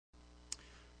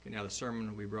Okay, now the sermon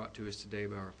will be brought to us today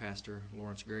by our pastor,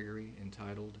 Lawrence Gregory,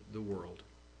 entitled The World.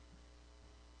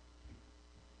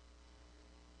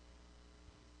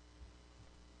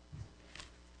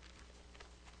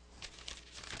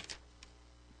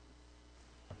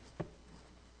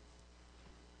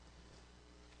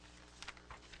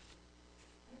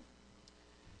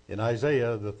 In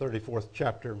Isaiah, the 34th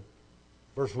chapter,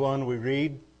 verse 1, we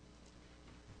read,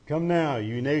 "Come now,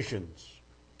 you nations,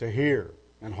 to hear,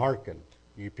 and hearken,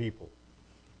 you people.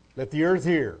 Let the earth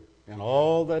hear, and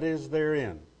all that is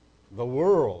therein, the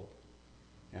world,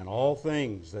 and all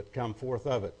things that come forth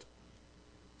of it."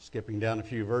 Skipping down a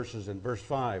few verses in verse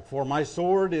 5, "For my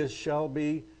sword shall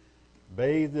be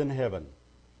bathed in heaven.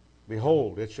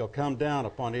 Behold, it shall come down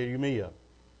upon Idumea,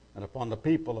 and upon the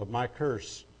people of my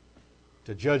curse,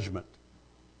 to judgment."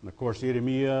 And of course,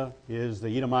 Idumea is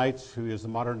the Edomites, who is the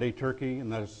modern-day Turkey,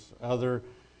 and there's other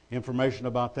information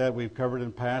about that we've covered in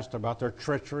the past, about their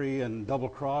treachery and double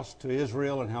cross to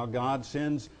Israel and how God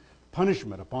sends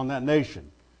punishment upon that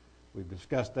nation. We've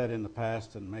discussed that in the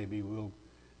past, and maybe we'll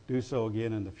do so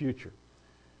again in the future.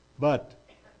 But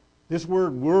this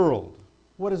word world,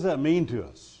 what does that mean to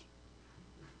us?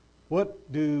 What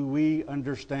do we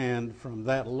understand from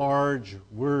that large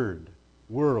word,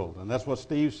 world? And that's what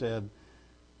Steve said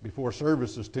before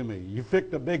services to me. You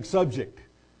picked a big subject.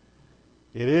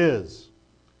 It is.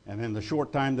 And in the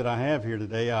short time that I have here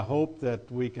today, I hope that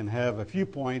we can have a few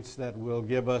points that will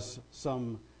give us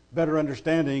some better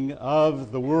understanding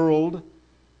of the world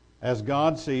as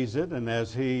God sees it and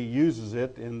as He uses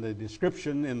it in the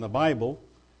description in the Bible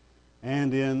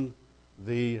and in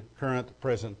the current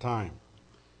present time.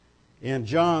 In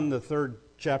John, the 3rd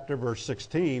chapter, verse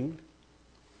 16,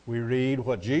 we read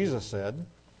what Jesus said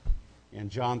in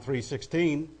John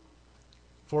 3:16,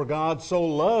 "For God so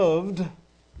loved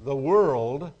the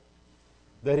world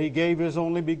that He gave His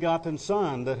only begotten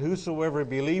Son, that whosoever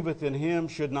believeth in Him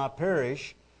should not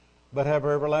perish, but have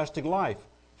everlasting life.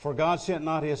 For God sent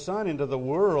not His Son into the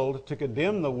world to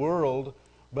condemn the world,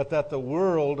 but that the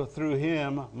world through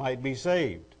Him might be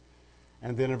saved."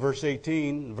 And then in verse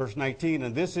 19,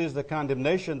 "And this is the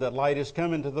condemnation, that light is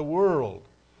come into the world,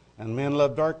 and men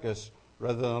love darkness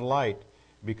rather than light,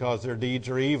 because their deeds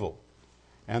are evil."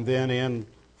 And then in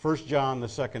 1 John, the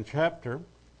 2nd chapter,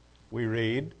 we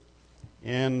read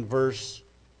in verse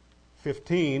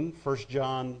 15, 1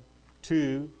 John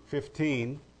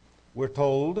 2:15, we're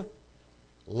told,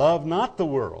 "Love not the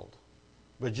world."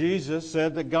 But Jesus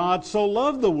said that God so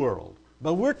loved the world.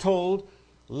 But we're told,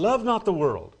 "Love not the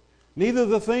world, neither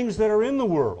the things that are in the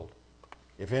world.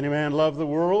 If any man love the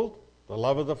world, the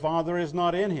love of the Father is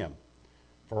not in him.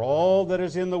 For all that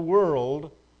is in the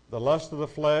world, the lust of the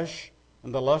flesh,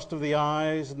 and the lust of the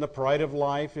eyes, and the pride of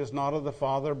life, is not of the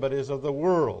Father, but is of the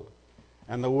world.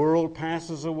 And the world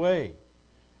passes away,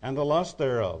 and the lust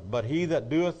thereof. But he that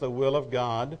doeth the will of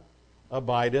God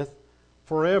abideth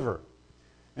forever."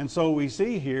 And so we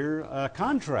see here a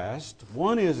contrast.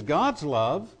 One is God's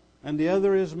love, and the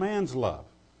other is man's love.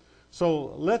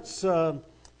 So let's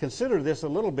consider this a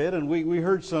little bit. And we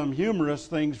heard some humorous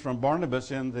things from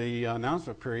Barnabas in the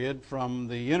announcement period from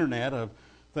the internet of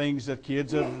things that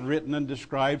kids have written and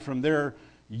described from their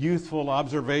youthful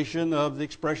observation of the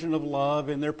expression of love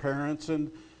in their parents,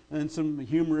 and some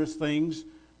humorous things.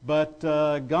 But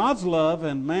God's love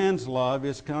and man's love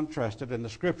is contrasted in the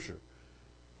Scripture.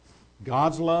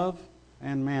 God's love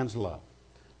and man's love.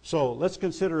 So let's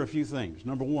consider a few things.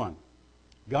 Number one,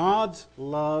 God's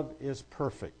love is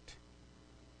perfect.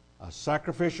 A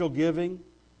sacrificial giving,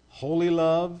 holy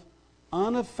love,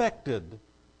 unaffected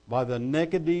by the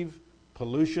negative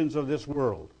pollutions of this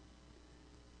world.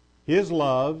 His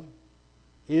love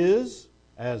is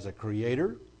as a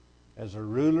creator, as a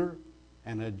ruler,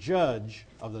 and a judge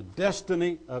of the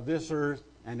destiny of this earth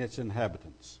and its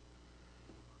inhabitants.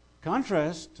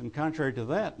 Contrast, and contrary to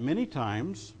that, many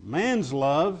times man's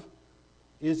love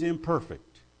is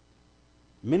imperfect.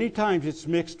 Many times it's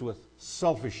mixed with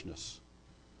selfishness,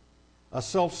 a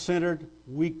self-centered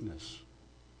weakness,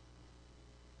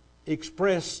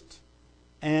 expressed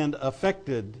and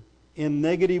affected in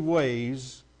negative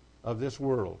ways of this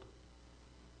world.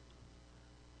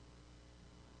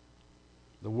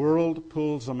 The world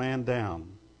pulls a man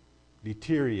down,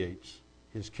 deteriorates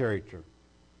his character.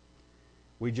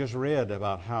 We just read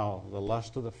about how the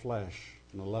lust of the flesh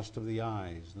and the lust of the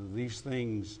eyes, and these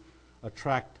things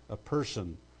attract a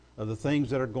person, of the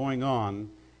things that are going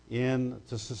on in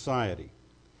the society.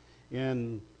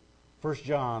 In 1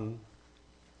 John,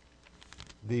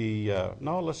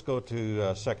 let's go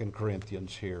to 2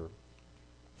 Corinthians here.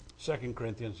 2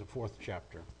 Corinthians, the 4th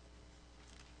chapter.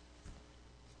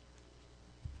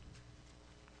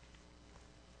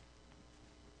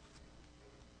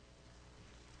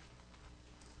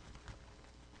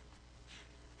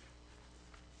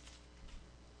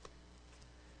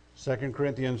 2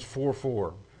 Corinthians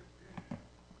 4:4.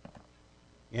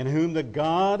 In whom the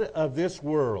God of this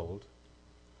world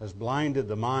has blinded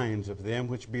the minds of them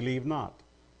which believe not,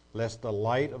 lest the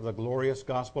light of the glorious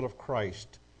gospel of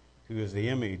Christ, who is the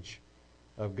image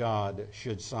of God,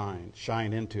 should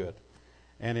shine into it.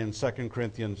 And in 2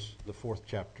 Corinthians, the 4th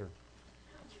chapter,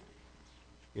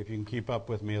 if you can keep up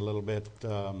with me a little bit,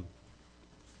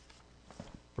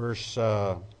 verse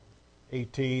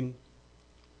 18.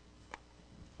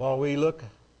 While we look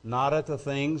not at the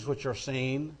things which are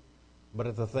seen, but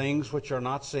at the things which are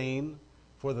not seen,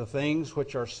 for the things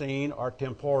which are seen are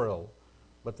temporal,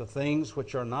 but the things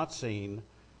which are not seen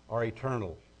are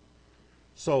eternal.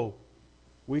 So,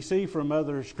 we see from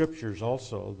other scriptures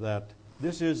also that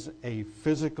this is a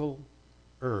physical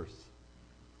earth.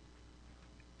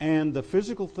 And the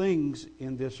physical things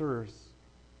in this earth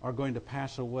are going to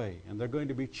pass away, and they're going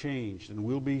to be changed, and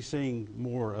we'll be seeing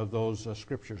more of those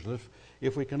scriptures.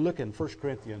 If we can look in 1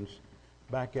 Corinthians,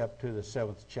 back up to the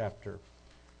 7th chapter.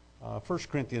 1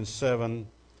 Corinthians 7,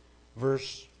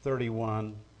 verse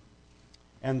 31.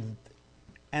 And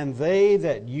they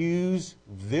that use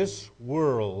this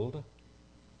world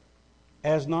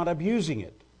as not abusing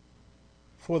it,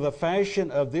 for the fashion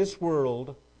of this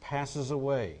world passes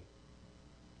away.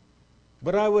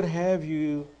 But I would have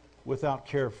you without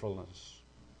carefulness.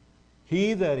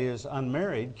 He that is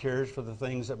unmarried cares for the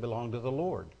things that belong to the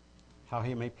Lord, how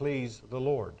he may please the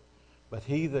Lord. But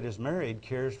he that is married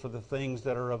cares for the things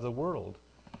that are of the world,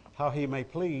 how he may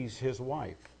please his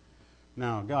wife.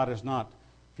 Now, God is not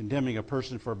condemning a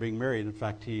person for being married. In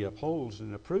fact, he upholds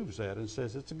and approves that and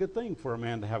says it's a good thing for a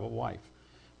man to have a wife.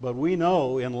 But we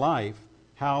know in life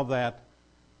how that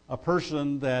a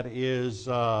person that is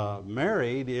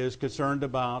married is concerned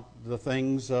about the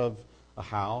things of a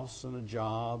house and a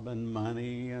job and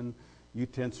money and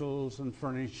utensils and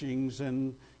furnishings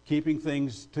and keeping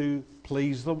things to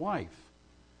please the wife.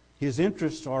 His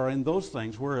interests are in those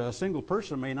things, where a single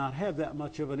person may not have that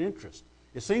much of an interest.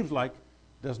 It seems like,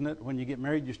 doesn't it, when you get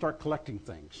married, you start collecting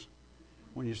things.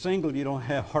 When you're single, you don't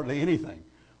have hardly anything.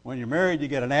 When you're married, you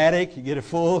get an attic, you get a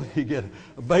full, you get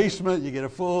a basement, you get a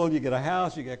full, you get a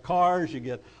house, you get cars, you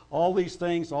get all these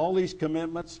things, all these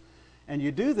commitments. And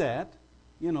you do that,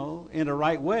 in a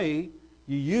right way.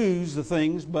 You use the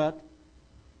things, but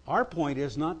our point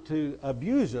is not to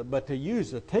abuse it, but to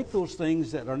use it. Take those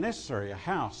things that are necessary: a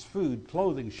house, food,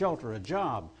 clothing, shelter, a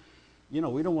job. We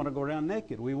don't want to go around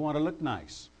naked. We want to look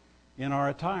nice in our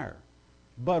attire.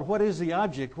 But what is the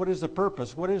object? What is the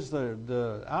purpose? What is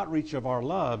the outreach of our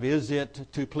love? Is it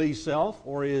to please self,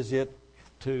 or is it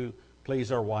to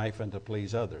please our wife and to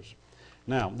please others?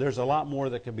 Now, there's a lot more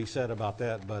that can be said about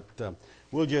that, but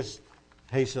we'll just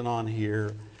hasten on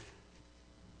here.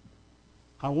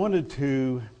 I wanted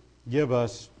to give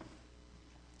us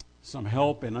some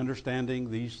help in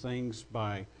understanding these things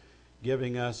by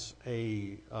giving us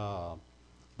a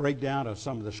breakdown of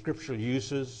some of the scriptural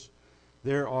uses.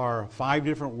 There are 5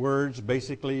 different words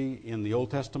basically in the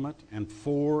Old Testament and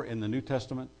 4 in the New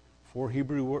Testament. 5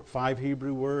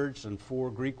 Hebrew words and 4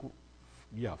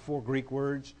 Greek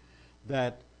words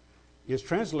that is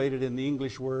translated in the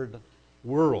English word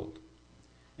world.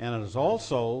 And it is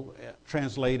also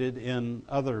translated in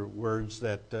other words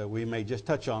that we may just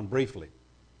touch on briefly.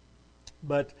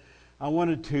 But I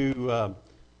wanted to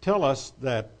tell us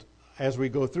that as we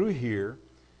go through here,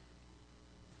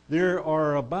 there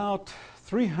are about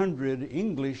 300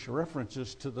 English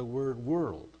references to the word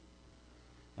world.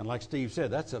 And like Steve said,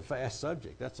 that's a vast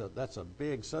subject. That's a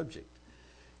big subject.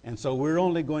 And so we're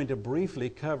only going to briefly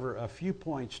cover a few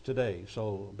points today.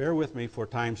 So bear with me for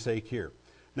time's sake here.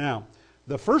 Now,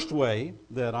 the first way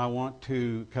that I want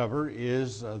to cover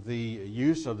is the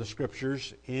use of the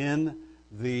scriptures in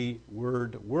the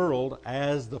word world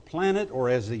as the planet or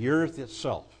as the earth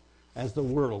itself. As the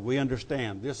world. We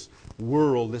understand this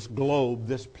world, this globe,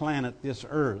 this planet, this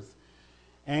earth.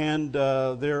 And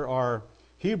there are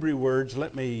Hebrew words.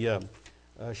 Let me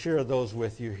share those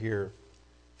with you here.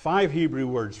 5 Hebrew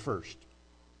words first.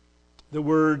 The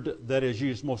word that is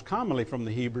used most commonly from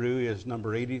the Hebrew is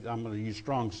number 80. I'm going to use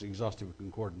Strong's Exhaustive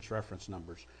Concordance reference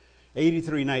numbers.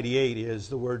 8398 is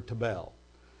the word tabel.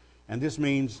 And this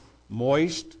means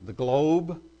moist, the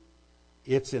globe,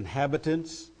 its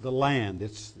inhabitants, the land.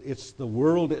 It's the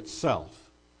world itself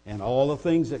and all the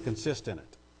things that consist in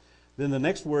it. Then the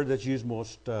next word that's used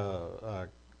most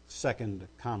second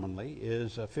commonly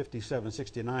is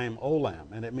 5769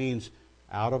 olam, and it means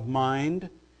out of mind,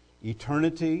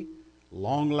 eternity,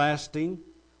 long-lasting,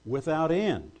 without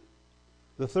end.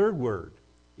 The third word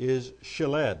is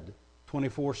sheled,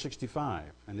 2465,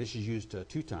 and this is used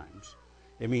 2 times.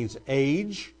 It means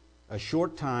age, a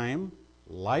short time,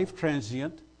 life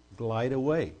transient, glide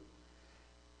away.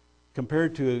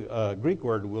 Compared to a Greek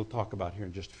word we'll talk about here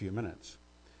in just a few minutes.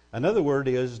 Another word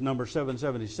is number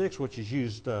 776, which is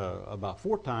used about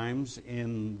 4 times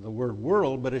in the word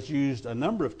world, but it's used a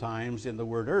number of times in the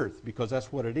word earth, because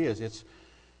that's what it is. It's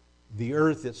the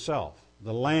earth itself,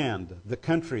 the land, the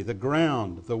country, the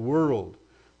ground, the world,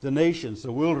 the nations,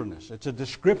 the wilderness. It's a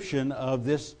description of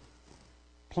this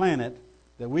planet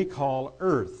that we call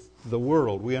earth, the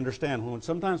world. We understand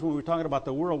sometimes when we're talking about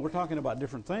the world, we're talking about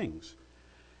different things.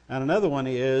 And another one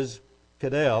is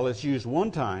Kadel. It's used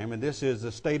 1 time, and this is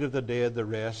the state of the dead, the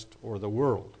rest, or the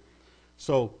world.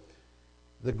 So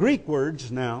the Greek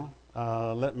words now,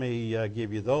 let me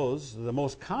give you those. The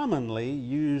most commonly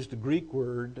used Greek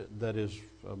word that is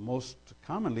most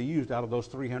commonly used out of those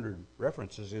 300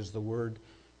 references is the word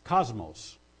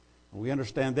cosmos. We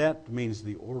understand that means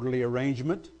the orderly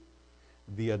arrangement,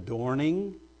 the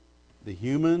adorning, the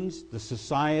humans, the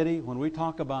society. When we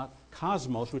talk about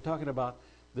cosmos, we're talking about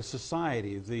the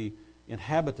society, the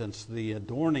inhabitants, the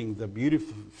adorning, the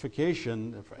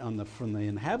beautification from the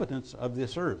inhabitants of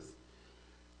this earth.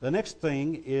 The next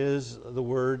thing is the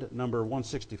word number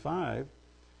 165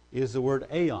 is the word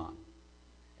aeon.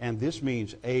 And this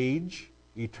means age,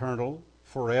 eternal,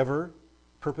 forever,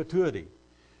 perpetuity.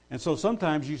 And so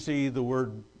sometimes you see the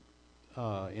word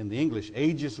in the English,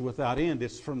 ages without end,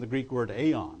 it's from the Greek word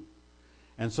aeon.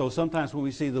 And so sometimes when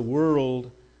we see the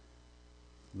world,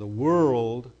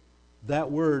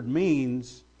 that word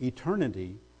means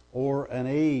eternity or an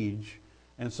age.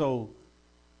 And so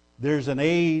there's an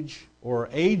age or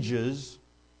ages,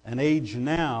 an age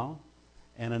now,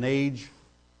 and an age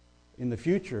in the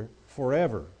future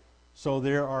forever. So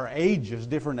there are ages,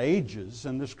 different ages,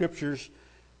 and the Scriptures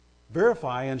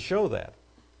verify and show that.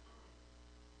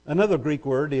 Another Greek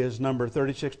word is number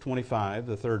 3625,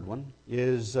 the third one,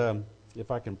 is, if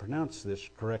I can pronounce this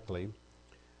correctly,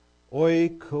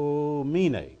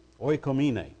 oikomene,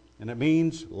 and it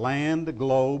means land,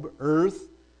 globe, earth.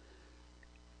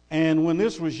 And when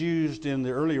this was used in the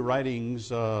early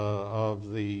writings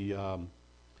of the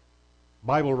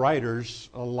Bible writers,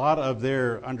 a lot of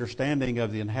their understanding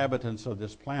of the inhabitants of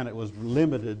this planet was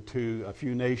limited to a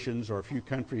few nations or a few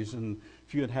countries and a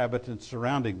few inhabitants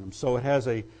surrounding them. So it has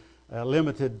a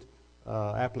limited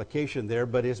application there,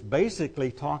 but it's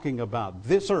basically talking about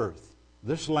this earth,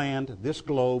 this land, this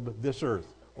globe, this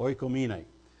earth, oikomene.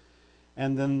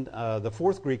 And then the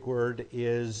fourth Greek word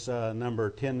is number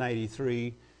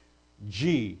 1093,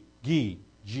 Ge.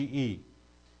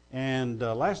 And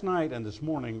last night and this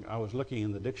morning I was looking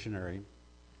in the dictionary,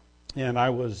 and I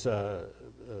was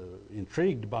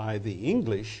intrigued by the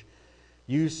English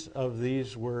use of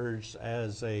these words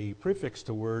as a prefix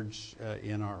to words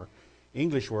in our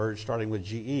English words starting with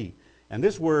Ge. And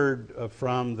this word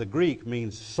from the Greek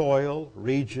means soil,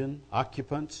 region,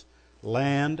 occupants,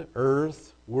 land,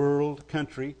 earth, world,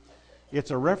 country.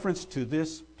 It's a reference to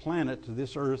this planet, to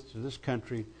this earth, to this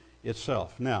country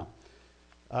itself. Now,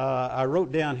 I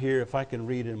wrote down here, if I can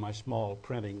read in my small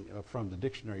printing from the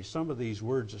dictionary, some of these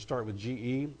words that start with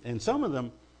Ge, and some of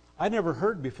them I never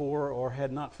heard before or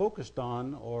had not focused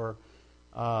on or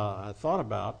thought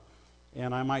about.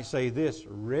 And I might say this,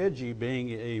 Reggie,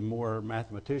 being a more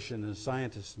mathematician and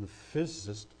scientist and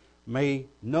physicist, may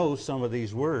know some of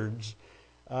these words.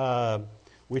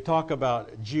 We talk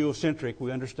about geocentric,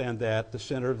 we understand that, the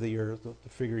center of the earth, the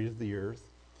figure of the earth.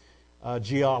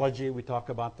 Geology, we talk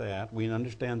about that, we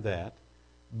understand that.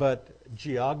 But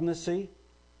geognosy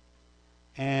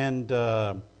and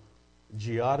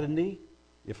geodony,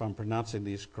 if I'm pronouncing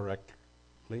these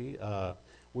correctly,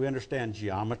 we understand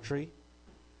geometry.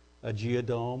 A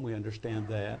geodome, we understand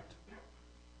that.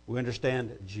 We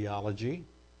understand geology.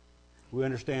 We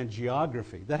understand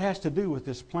geography. That has to do with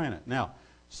this planet. Now,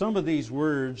 some of these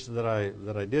words that I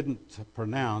didn't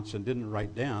pronounce and didn't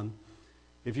write down,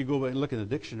 if you go back and look in the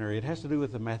dictionary, it has to do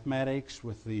with the mathematics,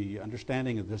 with the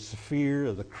understanding of the sphere,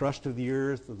 of the crust of the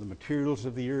earth, of the materials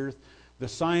of the earth, the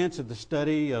science of the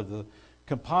study of the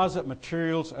composite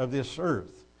materials of this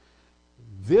earth.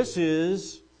 This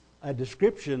is a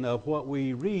description of what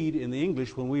we read in the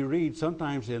English when we read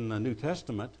sometimes in the New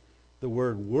Testament the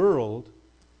word world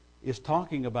is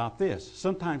talking about this.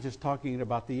 Sometimes it's talking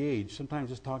about the age. Sometimes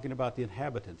it's talking about the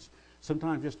inhabitants.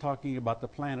 Sometimes it's talking about the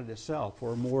planet itself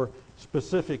or more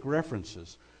specific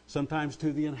references. Sometimes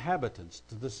to the inhabitants,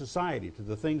 to the society, to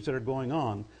the things that are going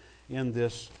on in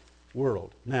this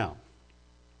world. Now,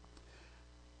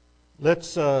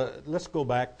 let's go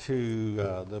back to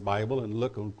the Bible and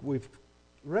look.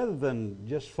 Rather than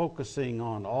just focusing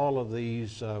on all of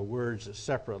these words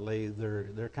separately,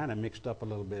 they're kind of mixed up a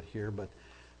little bit here. But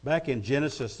back in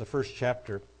Genesis, the first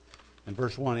chapter, In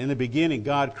verse 1, in the beginning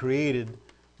God created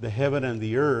the heaven and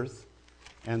the earth.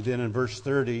 And then in verse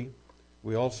 30,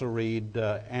 we also read,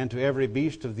 and to every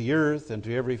beast of the earth, and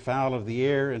to every fowl of the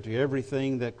air, and to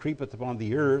everything that creepeth upon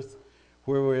the earth,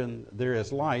 wherein there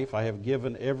is life, I have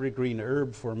given every green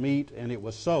herb for meat, and it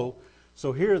was so.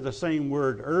 So here the same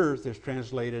word earth is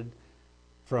translated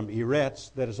from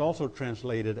eretz, that is also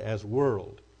translated as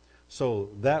world. So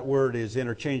that word is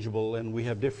interchangeable, and we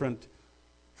have different,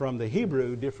 from the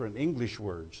Hebrew, different English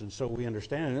words. And so we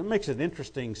understand, and it makes an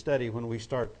interesting study when we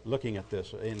start looking at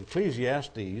this. In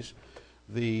Ecclesiastes,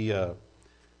 the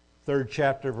 3rd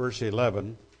chapter, verse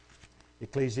 11,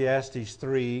 Ecclesiastes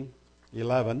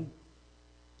 3:11,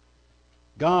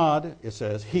 God, it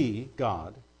says,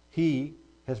 God, He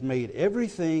has made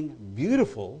everything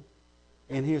beautiful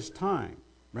in His time.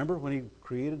 Remember when He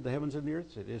created the heavens and the earth?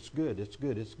 He said, it's good, it's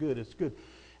good, it's good, it's good.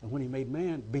 And when He made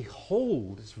man,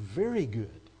 behold, it's very good.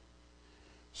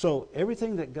 So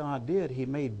everything that God did, He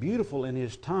made beautiful in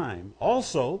His time.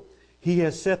 Also, He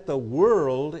has set the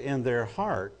world in their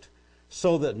heart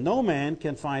so that no man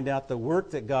can find out the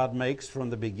work that God makes from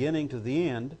the beginning to the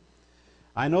end.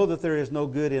 I know that there is no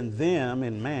good in them,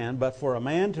 in man, but for a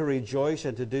man to rejoice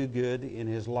and to do good in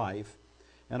his life,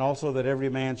 and also that every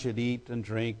man should eat and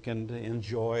drink and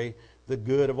enjoy the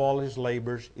good of all his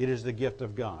labors. It is the gift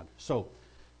of God. So,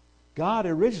 God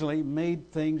originally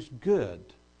made things good.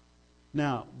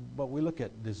 Now, but we look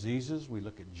at diseases, we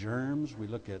look at germs, we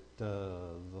look at the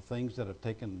things that have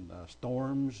taken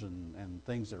storms and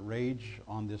things that rage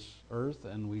on this earth,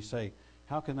 and we say,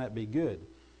 how can that be good?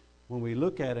 When we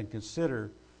look at and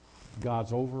consider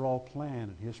God's overall plan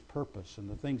and His purpose and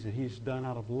the things that He's done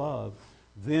out of love,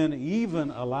 then even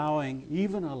allowing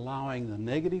the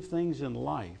negative things in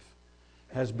life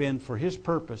has been, for His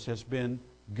purpose, has been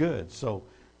good. So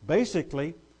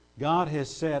basically, God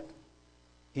has set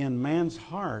in man's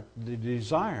heart the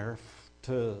desire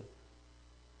to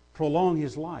prolong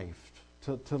his life,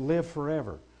 to live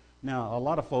forever. Now, a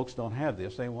lot of folks don't have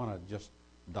this. They want to just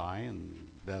die and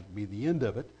that be the end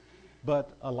of it.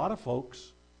 But a lot of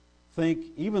folks think,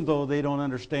 even though they don't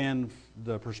understand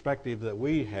the perspective that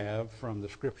we have from the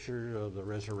Scripture of the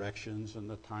resurrections and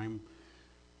the time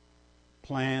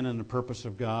plan and the purpose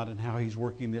of God and how He's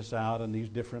working this out and these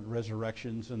different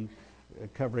resurrections and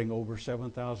covering over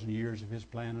 7,000 years of His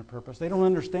plan and purpose. They don't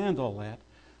understand all that,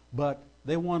 but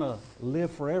they want to live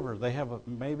forever. They have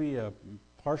maybe a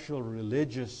partial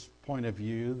religious point of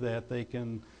view that they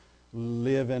can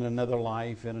live in another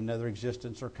life, in another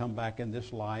existence, or come back in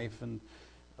this life, and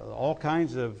all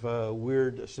kinds of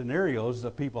weird scenarios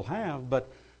that people have. But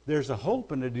there's a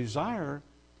hope and a desire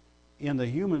in the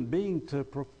human being to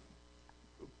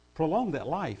prolong that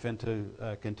life and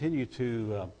to continue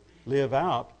to live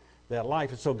out that life.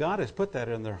 And so God has put that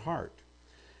in their heart.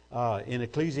 In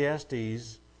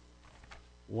Ecclesiastes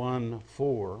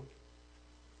 1:4,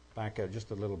 back up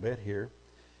just a little bit here,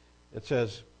 it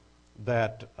says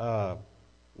that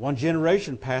one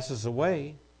generation passes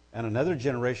away and another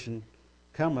generation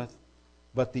cometh,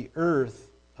 but the earth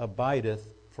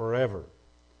abideth forever.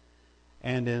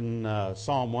 And in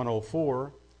Psalm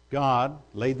 104, God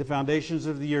laid the foundations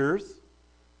of the earth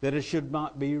that it should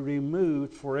not be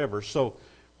removed forever. So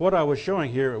what I was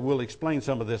showing here, we'll explain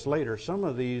some of this later. Some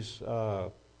of these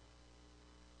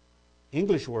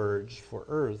English words for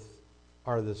earth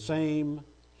are the same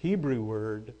Hebrew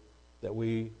word that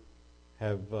we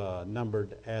have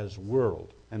numbered as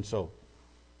world. And so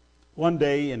one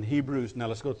day in Hebrews, now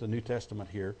let's go to the New Testament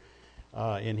here,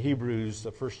 in Hebrews,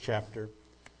 the 1st chapter,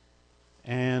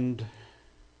 and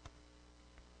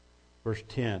verse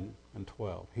 10 and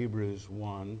 12. Hebrews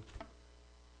 1,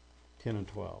 10 and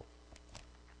 12.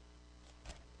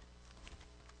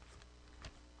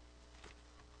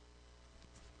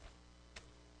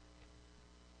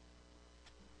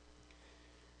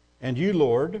 And you,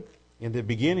 Lord, in the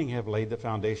beginning have laid the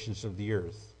foundations of the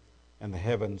earth, and the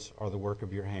heavens are the work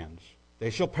of your hands. They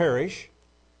shall perish,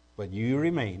 but you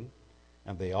remain,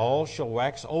 and they all shall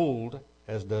wax old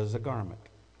as does a garment.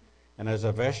 And as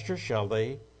a vesture shall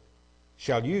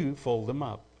you fold them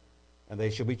up, and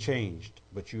they shall be changed,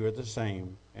 but you are the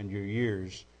same, and your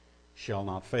years shall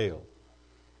not fail.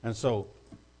 And so,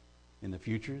 in the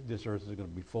future, this earth is going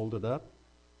to be folded up.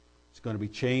 It's going to be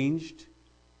changed.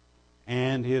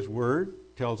 And His Word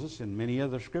tells us in many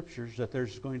other scriptures that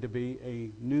there's going to be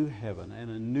a new heaven and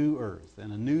a new earth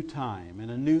and a new time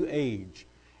and a new age.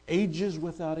 Ages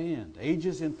without end.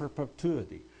 Ages in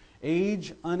perpetuity.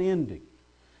 Age unending.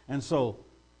 And so,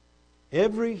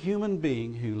 every human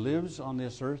being who lives on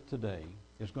this earth today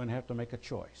is going to have to make a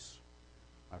choice.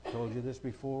 I've told you this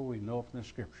before. We know it from the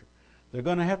Scripture. They're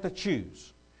going to have to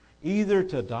choose. either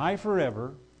to die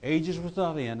forever, ages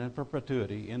without end, and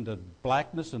perpetuity, into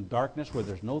blackness and darkness where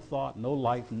there's no thought, no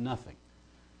life, nothing.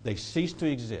 They cease to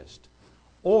exist.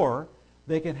 Or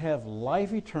they can have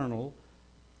life eternal,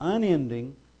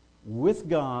 unending, with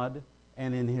God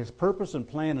and in His purpose and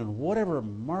plan and whatever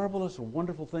marvelous or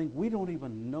wonderful thing we don't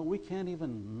even know, we can't even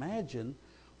imagine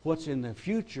what's in the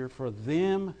future for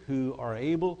them who are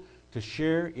able to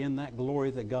share in that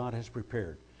glory that God has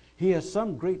prepared. He has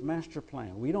some great master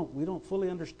plan. We don't fully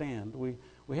understand.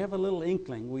 We have a little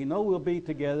inkling. We know we'll be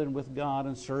together with God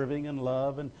and serving and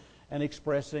love and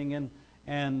expressing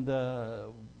and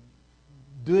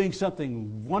doing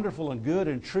something wonderful and good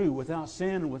and true without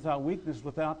sin and without weakness,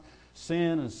 without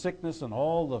sin and sickness and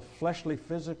all the fleshly,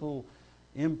 physical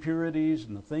impurities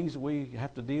and the things that we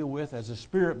have to deal with as a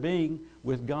spirit being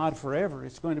with God forever.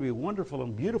 It's going to be wonderful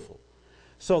and beautiful.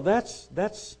 So that's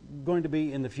going to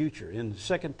be in the future. In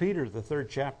 2 Peter, the 3rd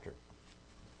chapter.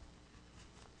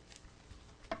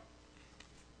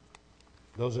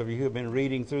 Those of you who have been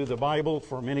reading through the Bible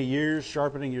for many years,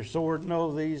 sharpening your sword,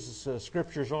 know these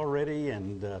scriptures already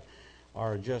and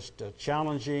are just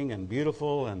challenging and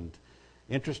beautiful and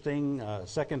interesting.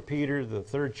 2 Peter, the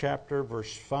 3rd chapter,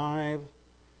 verse 5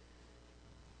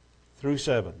 through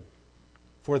 7.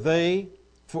 For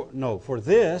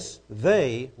this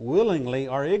they willingly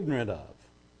are ignorant of,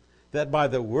 that by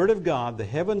the word of God the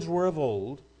heavens were of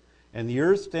old, and the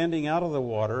earth standing out of the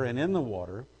water and in the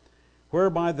water,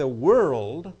 whereby the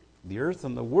world, the earth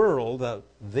and the world that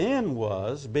then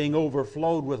was, being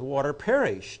overflowed with water,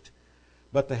 perished.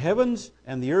 But the heavens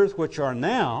and the earth which are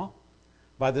now,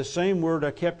 by the same word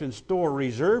are kept in store,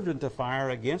 reserved unto fire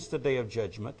against the day of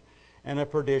judgment and a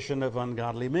perdition of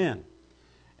ungodly men.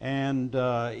 And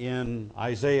in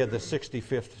Isaiah, the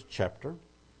 65th chapter,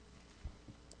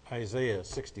 Isaiah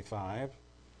 65,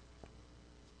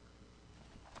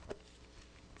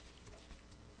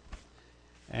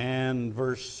 and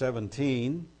verse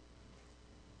 17,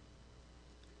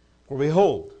 for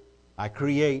behold, I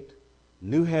create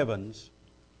new heavens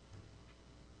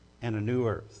and a new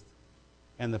earth,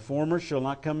 and the former shall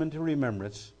not come into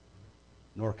remembrance,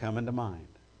 nor come into mind.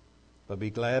 But be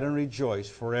glad and rejoice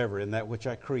forever in that which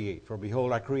I create. For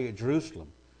behold, I create Jerusalem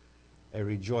a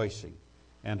rejoicing,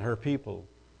 and her people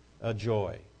a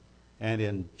joy. And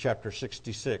in chapter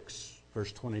 66,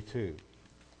 verse 22,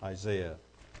 Isaiah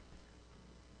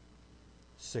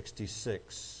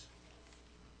 66,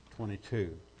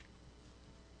 22.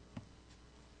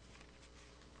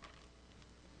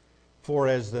 For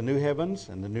as the new heavens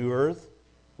and the new earth,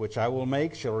 which I will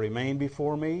make, shall remain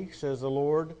before me, says the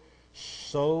Lord,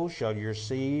 so shall your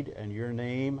seed and your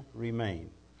name remain.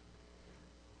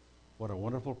 What a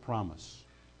wonderful promise.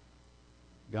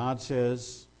 God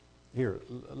says, here,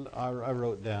 I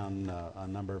wrote down a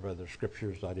number of other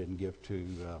scriptures I didn't give to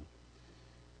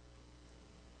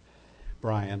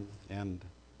Brian, and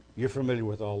you're familiar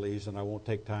with all these, and I won't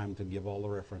take time to give all the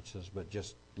references, but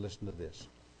just listen to this.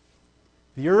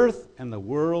 The earth and the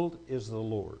world is the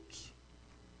Lord's.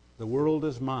 The world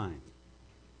is mine.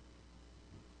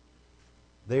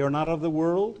 They are not of the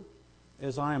world,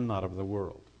 as I am not of the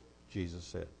world, Jesus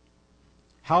said.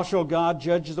 How shall God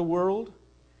judge the world?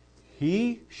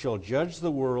 He shall judge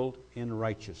the world in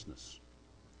righteousness.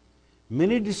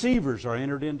 Many deceivers are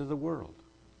entered into the world.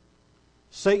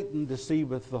 Satan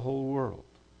deceiveth the whole world.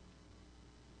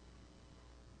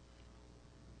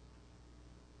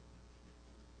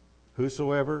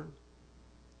 Whosoever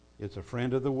is a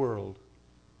friend of the world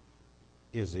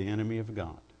is the enemy of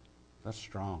God. That's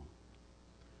strong.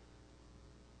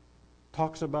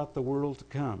 Talks about the world to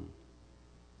come.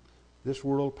 This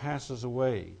world passes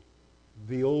away.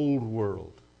 The old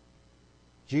world.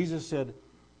 Jesus said,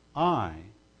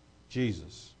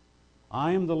 Jesus,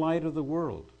 I am the light of the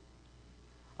world.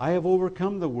 I have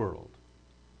overcome the world.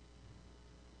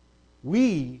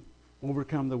 We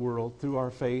overcome the world through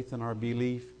our faith and our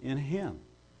belief in Him.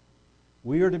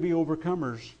 We are to be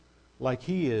overcomers like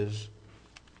He is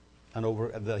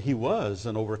He was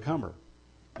an overcomer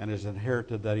and has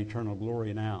inherited that eternal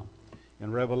glory now.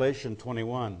 In Revelation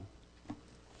 21,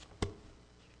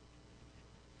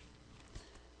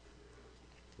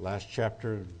 last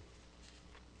chapter,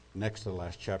 next to the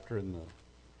last chapter in the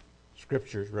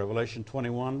Scriptures, Revelation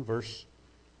 21, verse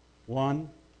 1,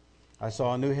 I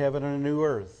saw a new heaven and a new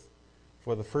earth,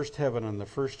 for the first heaven and the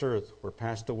first earth were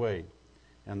passed away,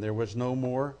 and there was no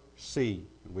more sea.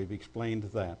 And we've explained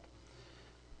that.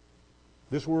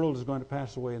 This world is going to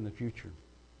pass away in the future.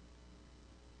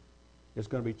 It's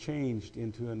going to be changed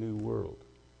into a new world.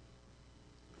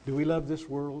 Do we love this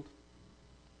world?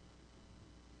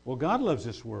 Well, God loves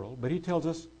this world, but He tells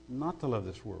us not to love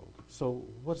this world. So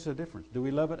what's the difference? Do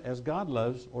we love it as God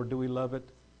loves, or do we love it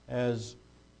as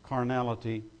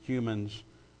carnality, humans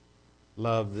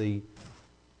love the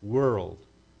world,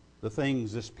 the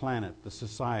things, this planet, the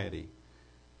society,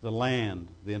 the land,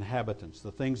 the inhabitants,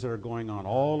 the things that are going on,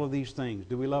 all of these things?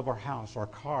 Do we love our house, our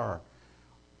car,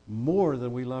 more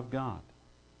than we love God?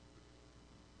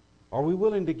 Are we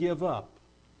willing to give up?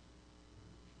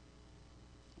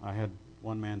 I had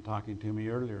one man talking to me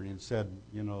earlier, and he said,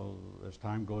 you know, as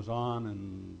time goes on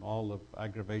and all the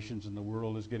aggravations in the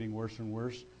world is getting worse and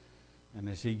worse, and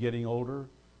as he's getting older,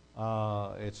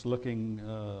 it's looking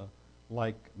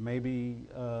like maybe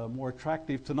more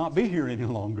attractive to not be here any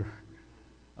longer.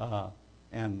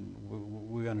 And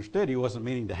we understood he wasn't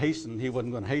meaning to hasten, he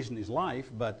wasn't going to hasten his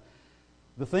life, but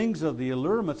the things of the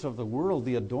allurements of the world,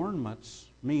 the adornments,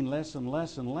 mean less and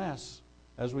less and less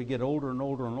as we get older and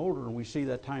older and older, and we see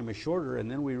that time is shorter, and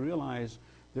then we realize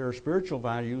there are spiritual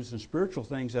values and spiritual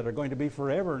things that are going to be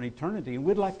forever in eternity, and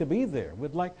we'd like to be there.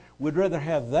 We'd rather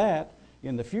have that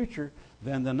in the future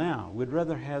than the now. We'd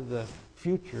rather have the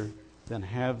future than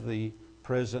have the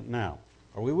present now.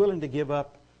 Are we willing to give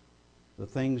up the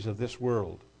things of this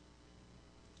world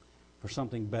for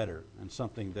something better and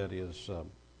something that is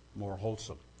more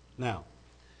wholesome? Now,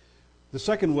 the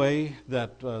second way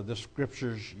that the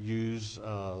Scriptures use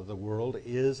the world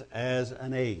is as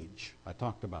an age. I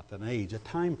talked about that, an age, a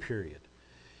time period.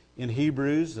 In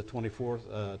Hebrews, the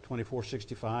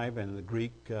 2465, and in the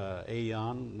Greek,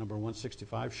 aeon, number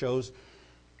 165, shows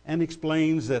and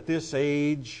explains that this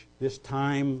age, this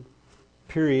time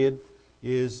period,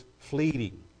 is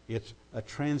fleeting. It's a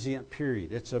transient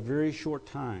period. It's a very short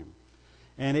time.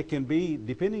 And it can be,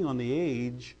 depending on the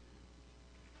age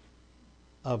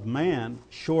of man,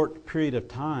 short period of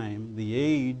time, the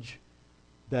age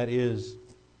that is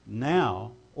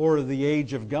now, or the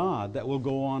age of God that will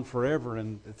go on forever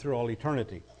and through all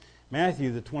eternity.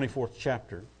 Matthew, the 24th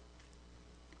chapter,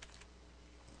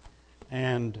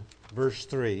 and verse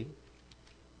 3.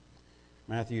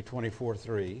 Matthew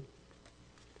 24:3.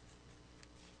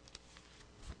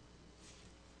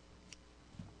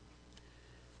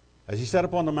 As he sat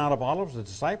upon the Mount of Olives, the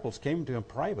disciples came to him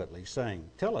privately, saying,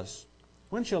 "Tell us,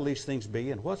 when shall these things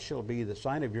be, and what shall be the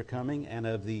sign of your coming and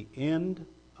of the end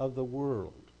of the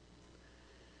world?"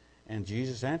 And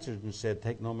Jesus answered and said,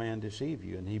 "Take no man deceive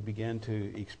you." And he began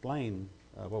to explain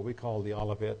what we call the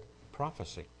Olivet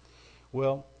prophecy.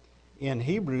 Well, in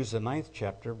Hebrews, the 9th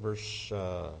chapter, verse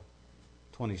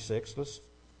 26, let's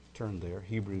turn there,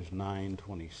 Hebrews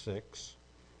 9:26.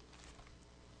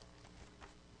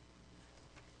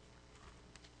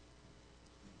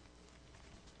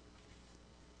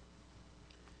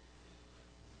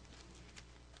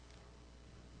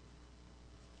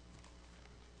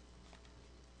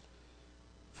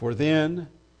 For then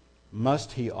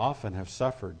must he often have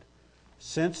suffered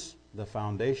since the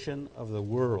foundation of the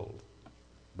world.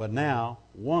 But now,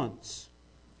 once,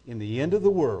 in the end of the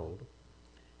world,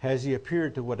 has he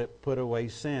appeared to put away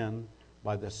sin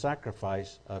by the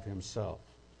sacrifice of himself.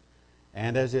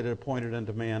 And as it appointed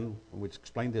unto men, we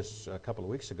explained this a couple of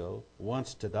weeks ago,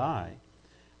 once to die,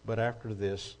 but after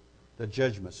this, the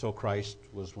judgment. So Christ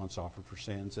was once offered for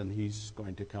sins, and he's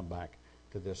going to come back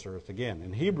to this earth again.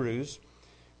 In Hebrews,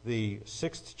 the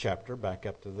 6th chapter, back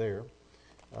up to there,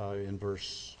 in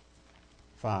verse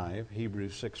 5,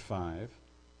 Hebrews 6:5.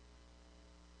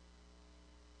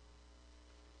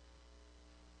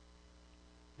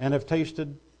 And have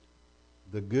tasted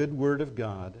the good word of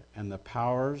God and the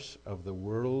powers of the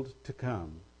world to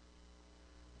come.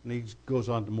 And he goes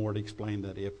on to more to explain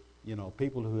that if,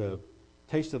 people who have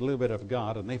tasted a little bit of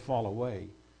God and they fall away,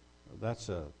 that's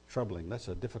a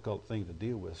difficult thing to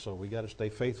deal with. So we got to stay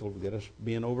faithful. We've got to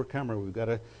be an overcomer. We've got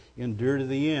to endure to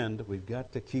the end. We've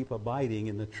got to keep abiding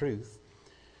in the truth.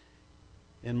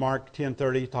 In Mark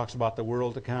 10:30, he talks about the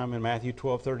world to come. In Matthew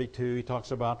 12:32, he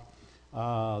talks about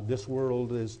this world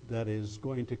that is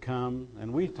going to come.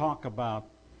 And we talk about,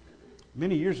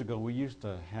 many years ago, we used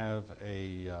to have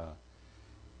a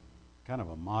kind of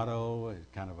a motto,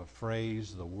 kind of a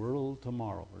phrase, the world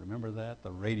tomorrow. Remember that?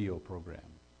 The radio program.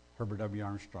 Herbert W.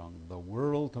 Armstrong, the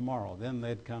world tomorrow. Then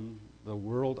they'd come the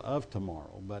world of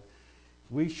tomorrow. But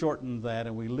we shortened that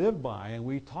and we lived by and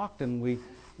we talked and we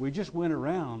just went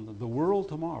around the world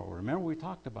tomorrow. Remember we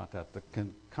talked about that, the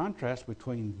contrast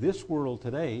between this world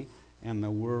today and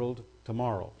the world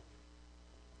tomorrow.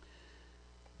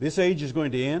 This age is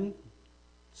going to end.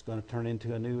 It's going to turn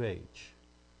into a new age.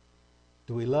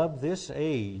 Do we love this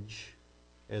age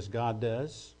as God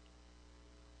does?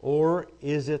 Or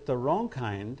is it the wrong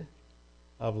kind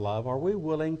of love? Are we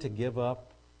willing to give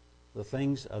up the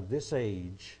things of this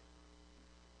age,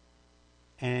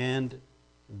 and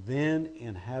then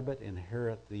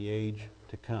inherit the age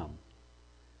to come.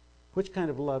 Which kind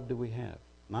of love do we have?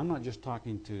 And I'm not just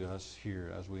talking to us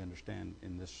here, as we understand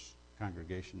in this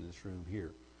congregation, in this room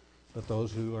here, but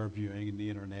those who are viewing in the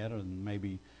internet, and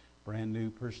maybe brand new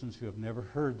persons who have never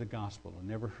heard the gospel or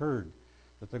never heard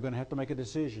that they're going to have to make a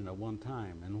decision at one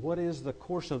time. And what is the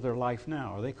course of their life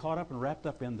now? Are they caught up and wrapped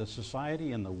up in the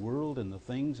society and the world and the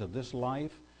things of this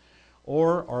life?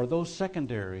 Or are those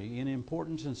secondary in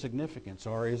importance and significance?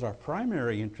 Or is our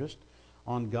primary interest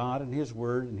on God and His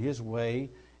Word and His way,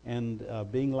 and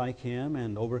being like Him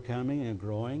and overcoming and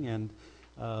growing and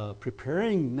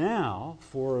preparing now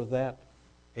for that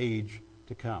age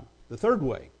to come? The third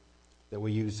way that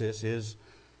we use this is,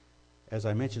 as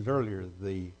I mentioned earlier,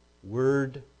 the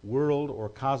word world or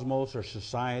cosmos or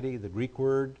society. The Greek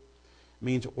word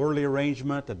means orderly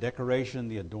arrangement, the decoration,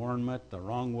 the adornment, the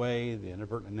wrong way, the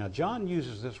inadvertent. Now, John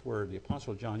uses this word, the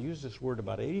Apostle John uses this word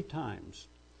about 80 times.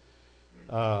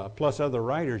 Plus other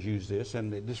writers use this,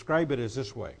 and they describe it as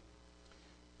this way: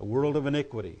 a world of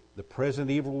iniquity, the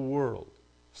present evil world,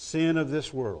 sin of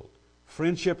this world,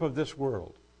 friendship of this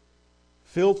world,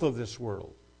 filth of this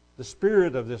world, the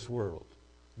spirit of this world,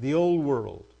 the old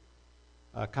world,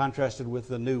 contrasted with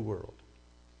the new world,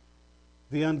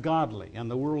 the ungodly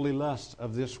and the worldly lusts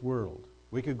of this world.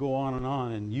 We could go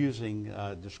on in using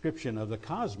a description of the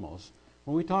cosmos.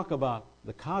 When we talk about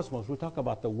the cosmos, we talk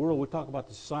about the world, we talk about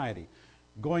the society.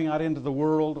 Going out into the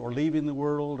world, or leaving the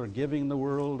world, or giving the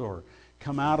world, or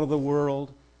come out of the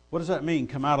world. What does that mean,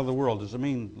 come out of the world? Does it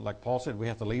mean, like Paul said, we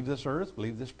have to leave this earth,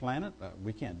 leave this planet?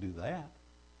 We can't do that.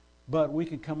 But we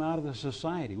can come out of the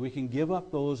society. We can give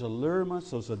up those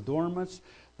allurements, those adornments,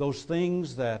 those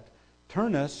things that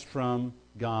turn us from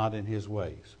God and His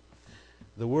ways.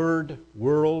 The word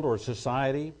world or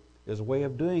society is a way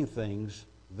of doing things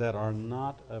that are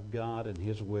not of God and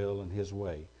His will and His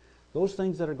way. Those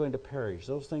things that are going to perish,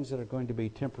 those things that are going to be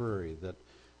temporary, that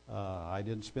I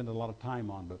didn't spend a lot of time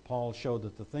on, but Paul showed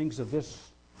that the things of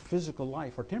this physical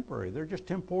life are temporary. They're just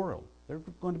temporal. They're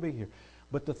going to be here.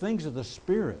 But the things of the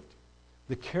Spirit,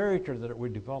 the character that we're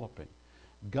developing,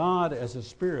 God as a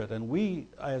Spirit, and we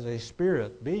as a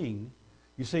Spirit being,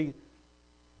 you see,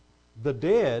 the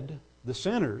dead, the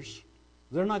sinners,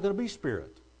 they're not going to be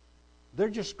spirit. They're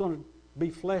just going to be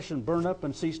flesh and burn up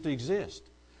and cease to exist.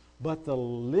 But the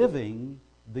living,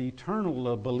 the eternal,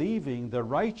 the believing, the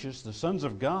righteous, the sons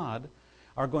of God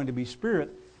are going to be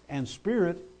spirit, and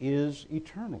spirit is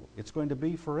eternal. It's going to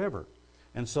be forever.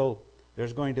 And so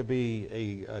there's going to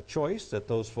be a choice that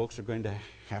those folks are going to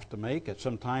have to make at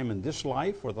some time in this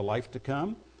life or the life to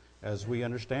come, as we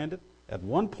understand it. At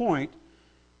one point,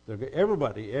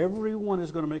 everyone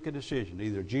is going to make a decision.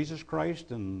 Either Jesus Christ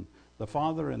and the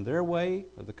Father and their way,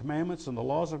 or the commandments and the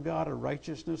laws of God, or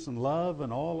righteousness and love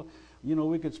and all. You know,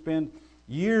 we could spend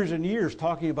years and years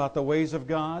talking about the ways of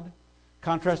God,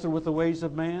 contrasted with the ways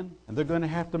of man. And they're going to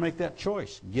have to make that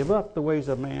choice. Give up the ways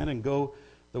of man and go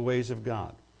the ways of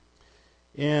God.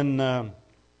 In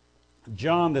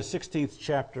John, the 16th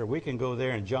chapter, we can go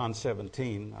there in John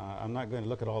 17. I'm not going to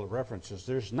look at all the references.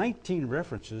 There's 19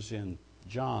 references in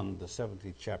John, the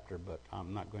 17th chapter, but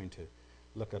I'm not going to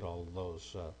look at all of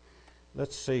those.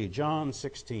 Let's see, John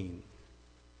 16.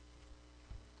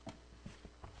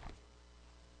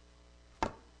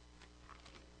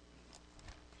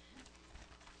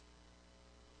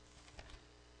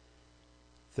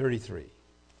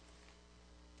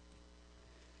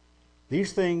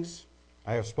 These things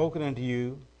I have spoken unto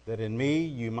you, that in me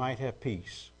you might have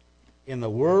peace. In the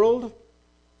world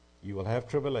you will have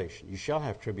tribulation. You shall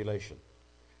have tribulation.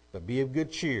 But be of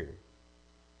good cheer.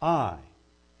 I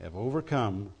have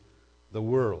overcome the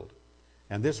world.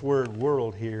 And this word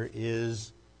world here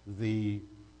is the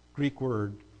Greek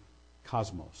word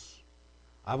cosmos.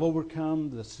 I've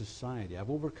overcome the society. I've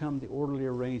overcome the orderly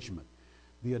arrangement,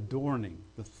 the adorning,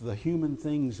 the human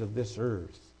things of this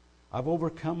earth. I've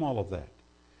overcome all of that.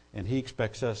 And He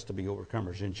expects us to be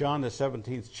overcomers. In John, the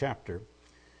 17th chapter,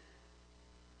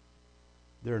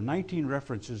 there are 19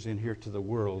 references in here to the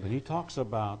world. And He talks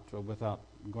about, without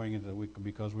going into the week,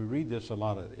 because we read this a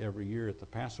lot every year at the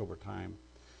Passover time,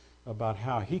 about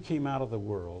how He came out of the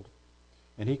world,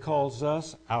 and He calls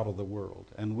us out of the world.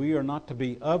 And we are not to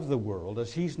be of the world,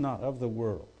 as He's not of the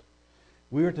world.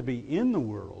 We are to be in the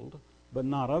world, but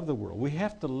not of the world. We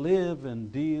have to live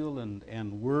and deal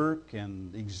and work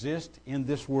and exist in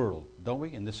this world, don't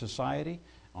we? In this society,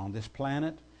 on this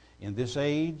planet, in this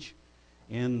age,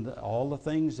 in all the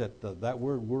things that that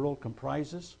word world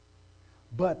comprises.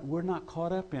 But we're not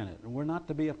caught up in it. We're not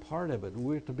to be a part of it.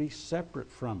 We're to be separate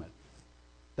from it.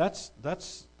 That's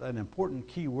an important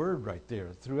key word right there.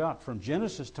 Throughout, from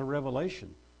Genesis to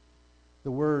Revelation,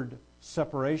 the word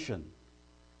separation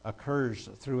occurs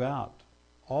throughout,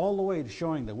 all the way to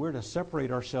showing that we're to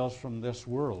separate ourselves from this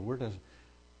world. We're to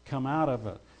come out of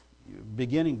it,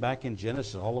 beginning back in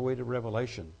Genesis all the way to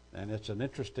Revelation. And it's an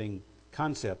interesting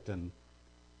concept and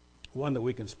one that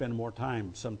we can spend more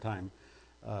time sometime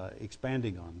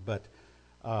expanding on. But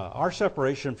our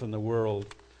separation from the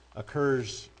world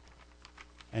occurs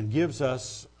and gives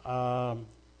us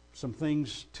some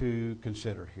things to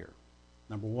consider here.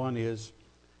 Number one is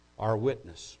our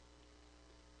witness.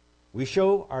 We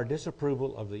show our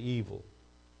disapproval of the evil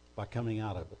by coming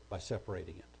out of it, by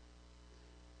separating it.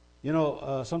 You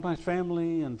know, sometimes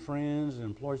family and friends and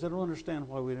employees, they don't understand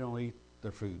why we don't eat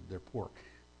their food, their pork,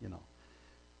 you know.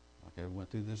 Okay, we went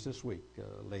through this week.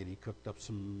 A lady cooked up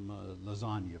some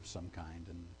lasagna of some kind,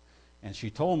 and she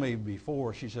told me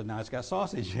before, she said, now it's got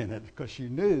sausage in it, because she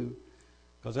knew,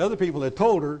 because other people had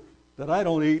told her that I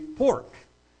don't eat pork.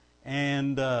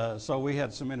 And so we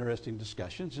had some interesting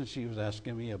discussions, and she was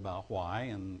asking me about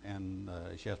why, and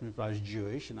she asked me if I was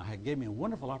Jewish, and gave me a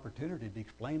wonderful opportunity to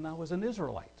explain I was an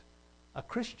Israelite, a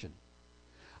Christian,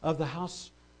 of the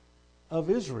house of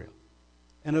Israel,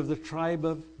 and of the tribe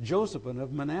of Joseph, and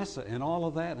of Manasseh, and all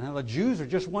of that, and how the Jews are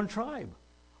just one tribe.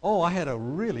 Oh, I had a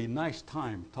really nice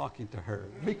time talking to her,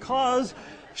 because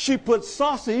she put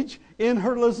sausage in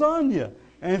her lasagna,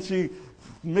 and she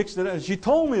mixed it up, and she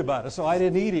told me about it, so I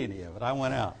didn't eat any of it. I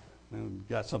went out and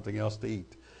got something else to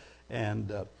eat.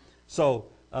 And so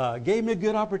gave me a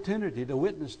good opportunity to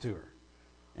witness to her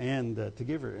and to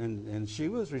give her, and she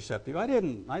was receptive. I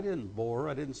didn't bore her.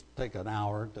 I didn't take an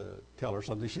hour to tell her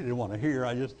something she didn't want to hear.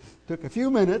 I just took a few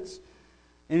minutes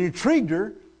and intrigued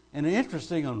her, and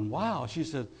interesting, and wow, she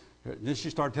said, then she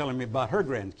started telling me about her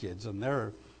grandkids and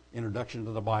their introduction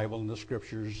to the Bible and the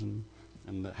Scriptures, and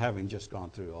having just gone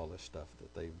through all this stuff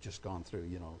that they've just gone through,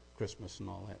 you know, Christmas and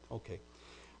all that. Okay.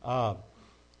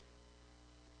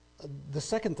 The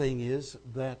second thing is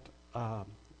that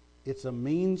it's a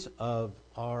means of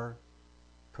our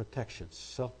protection,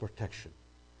 self-protection.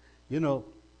 You know,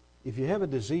 if you have a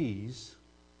disease,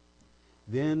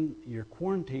 then you're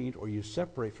quarantined or you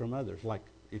separate from others. Like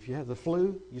if you have the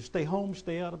flu, you stay home,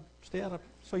 stay out of,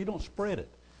 so you don't spread it.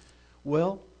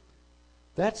 Well,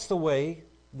 that's the way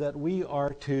that we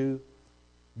are to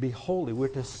be holy. We're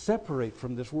to separate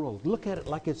from this world. Look at it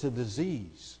like it's a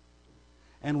disease,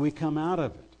 and we come out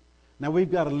of it. Now,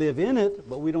 we've got to live in it,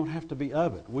 but we don't have to be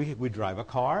of it. We drive a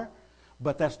car,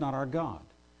 but that's not our God.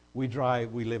 We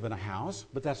live in a house,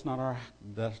 but that's not our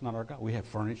God. We have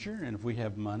furniture, and if we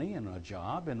have money and a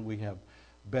job, and we have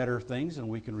better things, and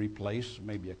we can replace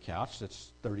maybe a couch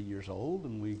that's 30 years old,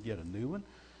 and we get a new one.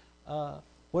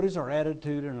 What is our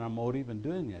attitude and our motive in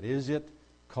doing that? Is it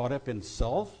caught up in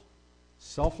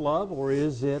self-love, or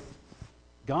is it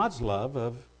God's love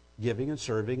of giving and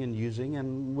serving and using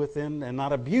and within and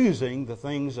not abusing the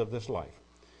things of this life?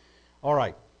 All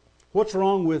right. What's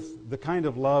wrong with the kind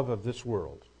of love of this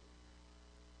world?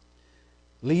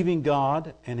 Leaving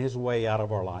God and His way out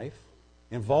of our life,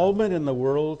 involvement in the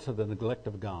world to the neglect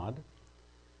of God,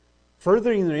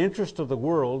 furthering the interest of the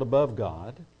world above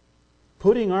God,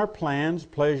 putting our plans,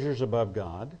 pleasures above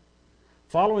God,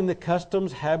 following the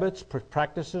customs, habits,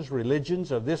 practices,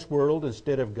 religions of this world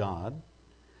instead of God,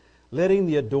 letting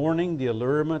the adorning, the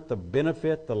allurement, the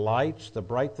benefit, the lights, the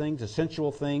bright things, the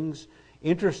sensual things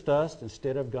interest us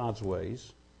instead of God's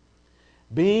ways,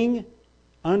 being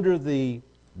under the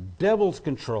devil's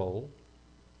control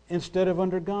instead of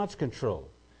under God's control,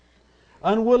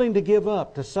 unwilling to give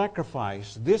up, to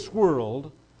sacrifice this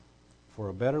world for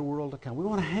a better world to come. We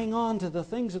want to hang on to the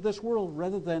things of this world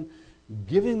rather than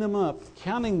giving them up,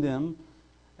 counting them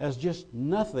as just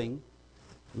nothing,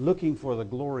 looking for the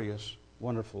glorious,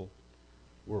 wonderful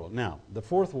world. Now, the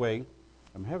fourth way,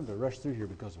 I'm having to rush through here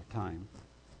because of time.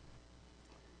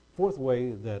 Fourth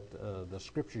way that the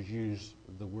Scriptures use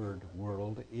the word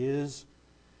world is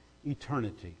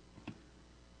eternity.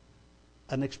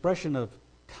 An expression of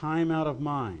time out of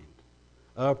mind,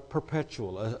 a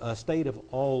perpetual, a state of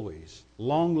always,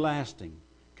 long-lasting,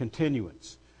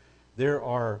 continuance. There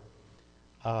are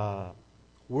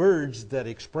words that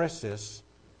express this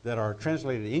that are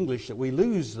translated in English that we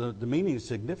lose the meaning and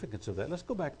significance of that. Let's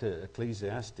go back to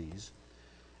Ecclesiastes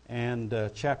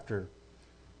and chapter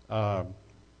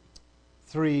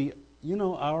 3. You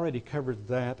know, I already covered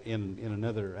that in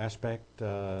another aspect.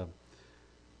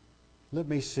 Let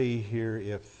me see here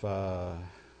if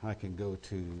I can go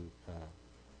to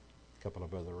a couple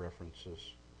of other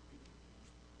references.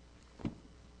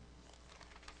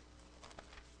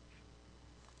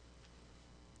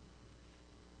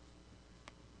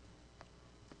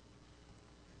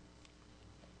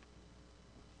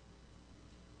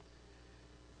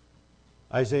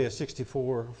 Isaiah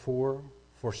 64:4,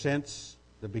 for since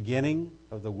the beginning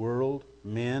of the world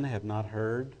men have not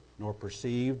heard, nor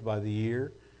perceived by the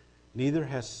ear, neither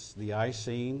has the eye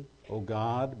seen, O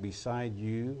God, beside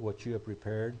you, what you have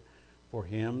prepared for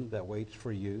him that waits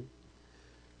for you.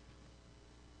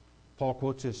 Paul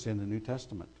quotes this in the New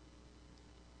Testament.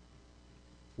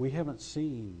 We haven't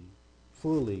seen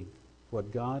fully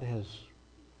what God has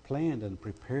planned and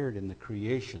prepared in the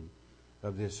creation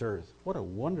of this earth. What a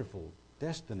wonderful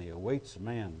destiny awaits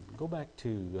man. Go back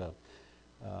to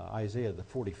Isaiah, the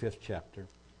 45th chapter,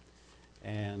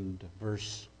 and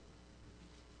verse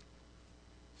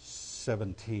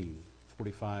 17,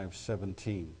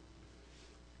 45:17.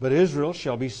 But Israel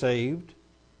shall be saved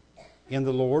in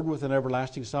the Lord with an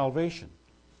everlasting salvation.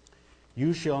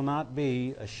 You shall not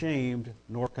be ashamed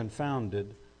nor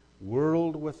confounded,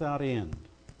 world without end.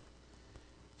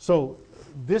 So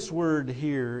this word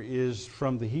here is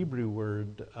from the Hebrew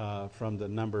word from the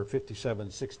number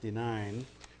 5769,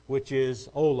 which is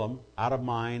olam, out of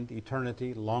mind,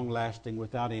 eternity, long-lasting,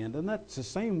 without end. And that's the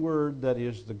same word that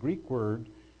is the Greek word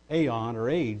aeon, or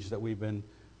age, that we've been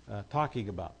talking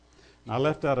about. Now, I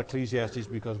left out Ecclesiastes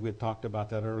because we had talked about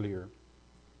that earlier.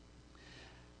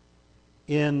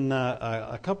 In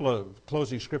a couple of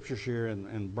closing scriptures here,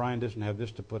 and Brian doesn't have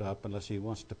this to put up unless he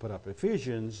wants to put up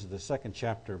Ephesians, the 2nd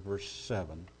chapter, verse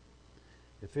 7.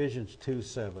 Ephesians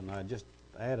 2:7. I just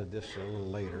added this a little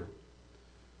later.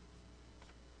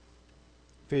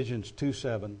 Ephesians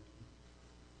 2:7.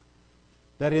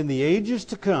 That in the ages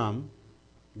to come,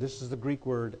 this is the Greek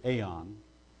word aeon,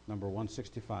 number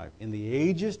 165. In the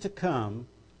ages to come,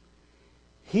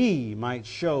 he might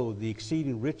show the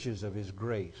exceeding riches of his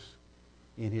grace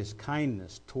in his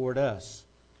kindness toward us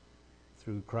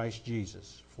through Christ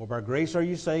Jesus. For by grace are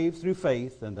you saved through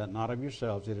faith, and that not of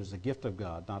yourselves. It is a gift of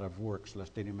God, not of works,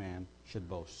 lest any man should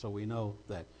boast. So we know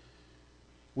that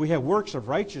we have works of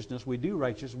righteousness. We do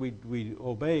righteous. We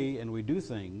obey and we do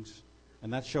things,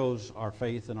 and that shows our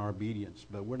faith and our obedience.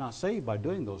 But we're not saved by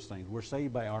doing those things. We're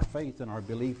saved by our faith and our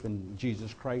belief in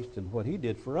Jesus Christ and what he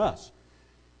did for us.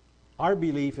 Our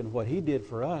belief in what he did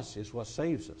for us is what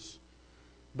saves us.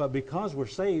 But because we're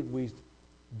saved, we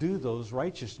do those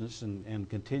righteousness and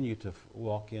continue to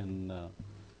walk in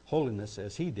holiness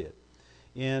as he did.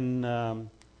 In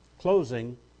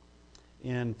closing,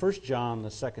 in 1 John, the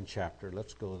 2nd chapter,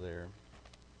 let's go there.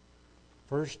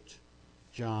 1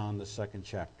 John, the 2nd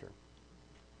chapter.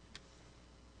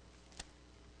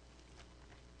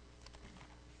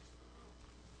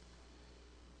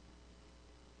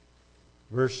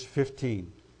 Verse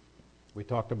 15. We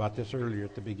talked about this earlier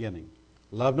at the beginning.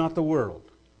 Love not the world,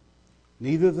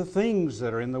 neither the things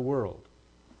that are in the world.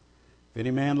 If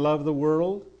any man love the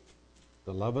world,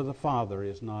 the love of the Father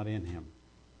is not in him.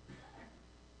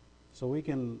 So we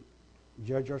can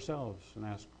judge ourselves and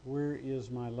ask, where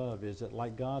is my love? Is it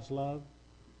like God's love?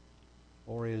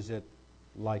 Or is it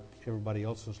like everybody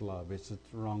else's love? It's the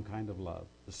wrong kind of love,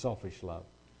 the selfish love.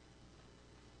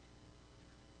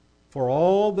 For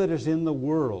all that is in the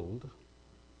world,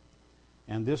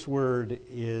 and this word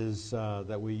is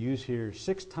that we use here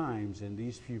 6 times in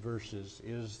these few verses,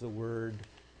 is the word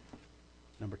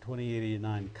number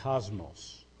 2089,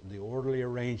 cosmos, the orderly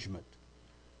arrangement,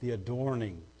 the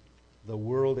adorning, the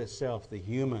world itself, the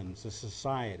humans, the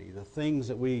society, the things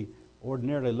that we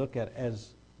ordinarily look at as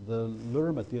the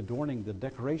allurement, the adorning, the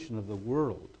decoration of the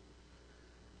world.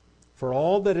 For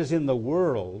all that is in the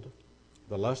world,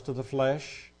 the lust of the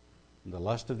flesh, and the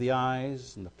lust of the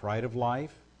eyes, and the pride of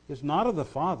life, is not of the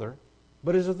Father,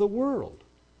 but is of the world.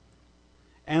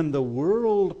 And the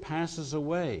world passes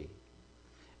away,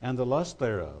 and the lust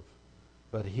thereof.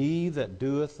 But he that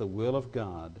doeth the will of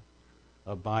God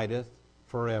abideth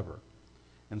forever.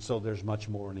 And so there's much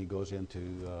more, and he goes into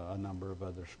a number of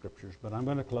other scriptures. But I'm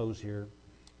going to close here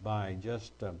by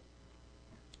just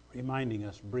reminding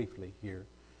us briefly here.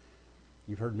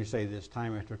 You've heard me say this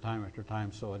time after time after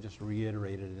time, so I just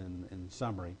reiterate it in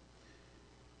summary.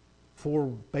 4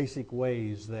 basic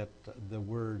ways that the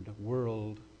word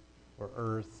world or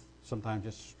earth, sometimes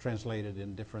it's translated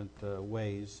in different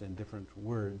ways and different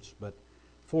words, but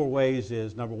 4 ways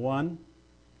is, number 1,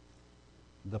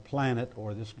 the planet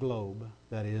or this globe,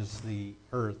 that is the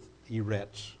earth,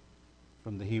 eretz,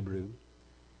 from the Hebrew.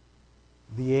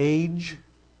 The age,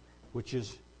 which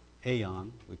is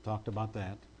aeon, we've talked about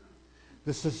that.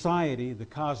 The society, the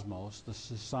cosmos, the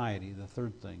society, the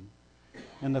 3rd thing.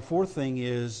 And the 4th thing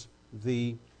is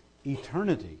the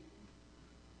eternity.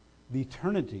 The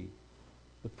eternity.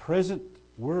 The present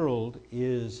world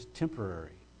is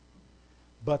temporary.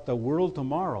 But the world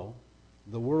tomorrow,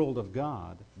 the world of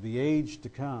God, the age to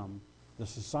come, the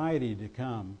society to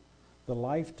come, the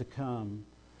life to come,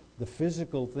 the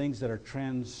physical things that are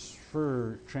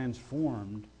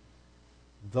transformed,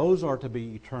 those are to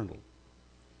be eternal.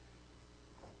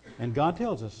 And God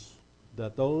tells us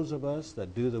that those of us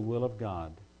that do the will of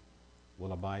God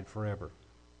will abide forever.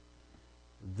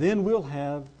 Then we'll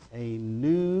have a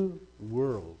new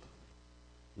world.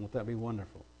 Won't that be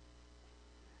wonderful?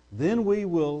 Then we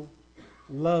will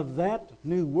love that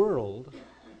new world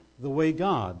the way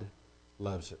God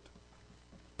loves it.